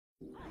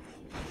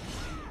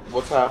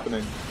What's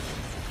happening?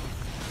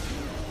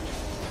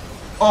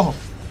 Oh!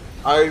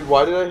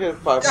 Why did I hit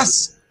 500?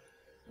 Yes!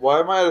 Why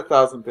am I at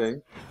 1,000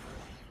 ping?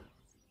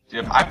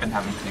 Dude, I've been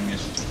having ping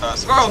issues.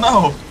 Squirrel,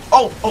 no!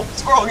 Oh! Oh,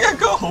 Squirrel, yeah,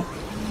 go!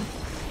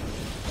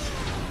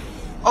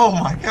 Oh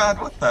my god,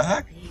 what the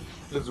heck?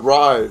 It's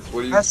Rise.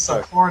 What do you Best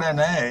expect? support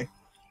NA.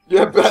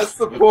 Yeah, best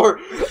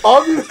support.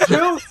 All these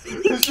kills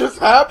is just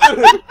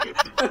happening.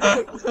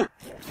 But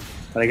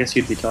I guess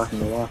you'd be talking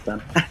a lot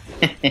then.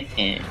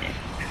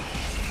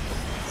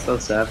 So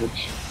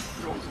savage.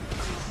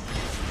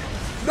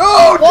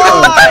 No!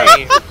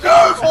 Why?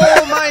 No!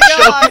 Oh my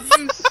god!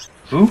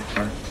 Who?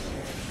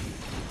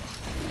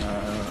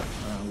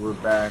 We're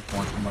back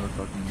once a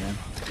motherfucking again.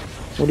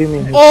 What do you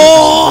mean?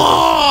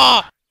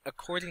 Oh!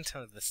 According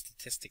to the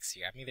statistics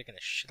here, I'm either gonna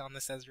shit on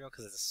this Ezreal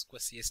because it's the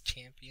squissiest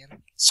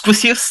champion.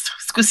 Squissiest?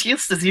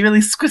 Squissiest? Is he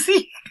really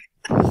squissy?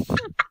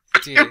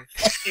 Dude.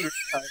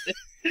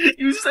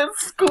 You said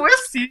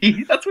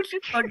squissy! That's what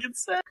you fucking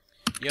said!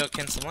 Yo,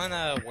 can someone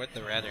word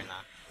the red or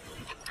not?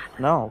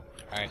 No.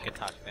 Alright, good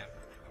talk, fam.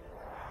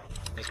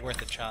 It's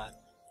worth a shot.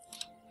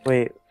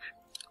 Wait,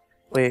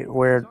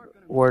 word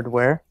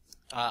where?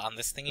 On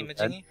this thingy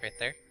majiggy, right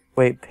there.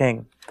 Wait,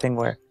 ping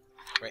where?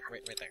 Right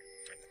there.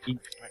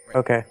 Right.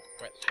 Okay.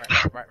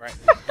 Right.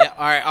 Yeah,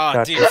 alright, oh,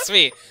 Gotcha. dude,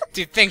 sweet.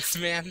 Dude, thanks,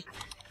 man.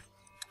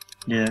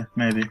 Yeah,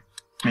 maybe.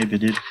 Maybe,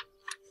 dude.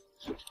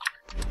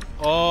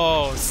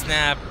 Oh,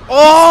 snap.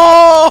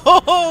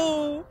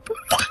 Oh!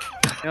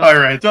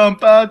 Alright,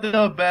 jump out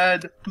the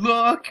bed,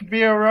 look,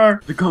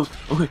 mirror! The ghost.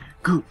 Okay,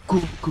 go.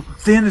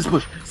 Stay in this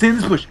bush.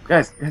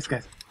 Guys.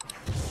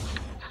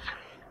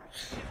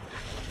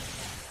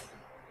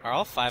 Are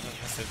all 5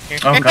 of us in here?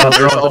 Oh god,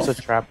 they're all... There's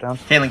a trap down.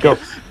 Hailing, go!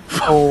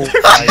 Oh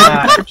my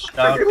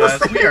god,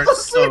 guys, we are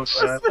so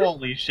good.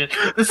 Holy shit.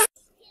 This...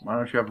 Why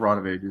don't you have Rod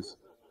of Ages?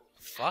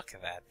 Fuck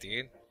that,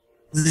 dude.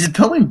 He's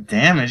dealing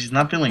damage, he's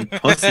not dealing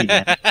pussy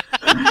yet.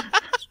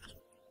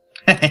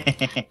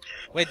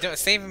 Wait, don't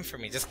save him for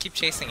me. Just keep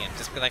chasing him.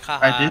 Just be like,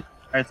 haha.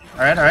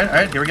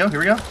 Alright, here we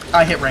go.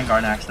 I hit Rengar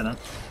in accident.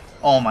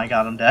 Oh my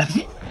god, I'm dead.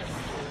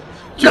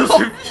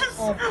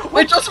 Joseph!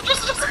 Wait, Joseph!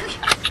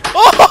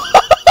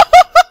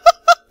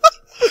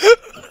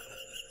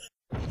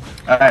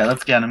 Alright,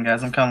 let's get him,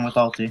 guys. I'm coming with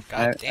ulti.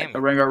 God damn it.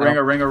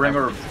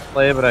 Ringer.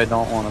 Play, but I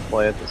don't want to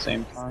play at the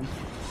same time.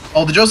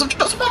 Oh, the Joseph,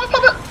 pop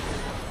it!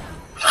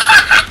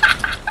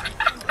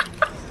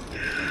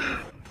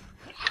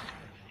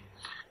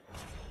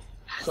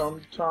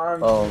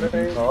 Sometimes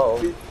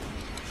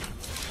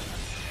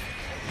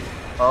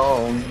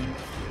Oh.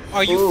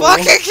 Are you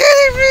fucking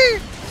kidding me?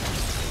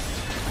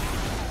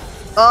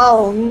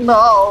 Oh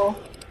no!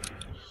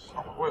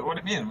 Wait, what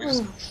do you mean? We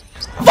just...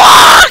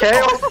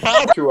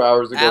 2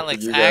 hours ago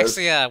Alex, for you I guys.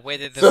 actually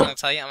waited this long to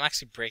tell you. I'm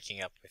actually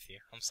breaking up with you.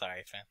 I'm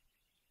sorry, fam.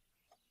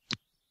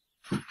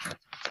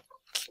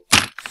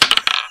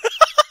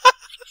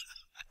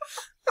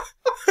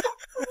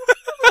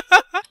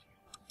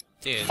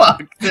 Dude.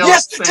 Fuck, Dylan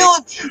Yes, saved,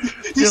 Dylan!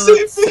 You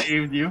Dylan saved me!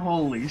 saved you,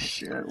 holy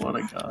shit, what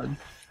a god.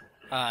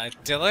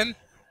 Dylan?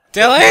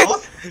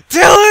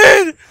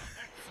 Dylan!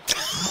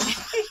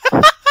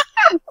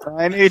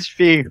 9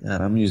 HP.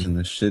 God, I'm using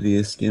the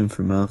shittiest skin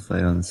for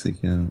Malphite on this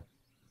account.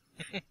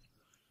 I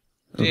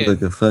look Dude.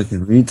 like a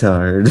fucking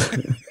retard.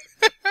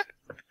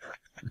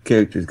 The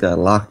character's got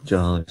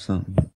lockjaw or something.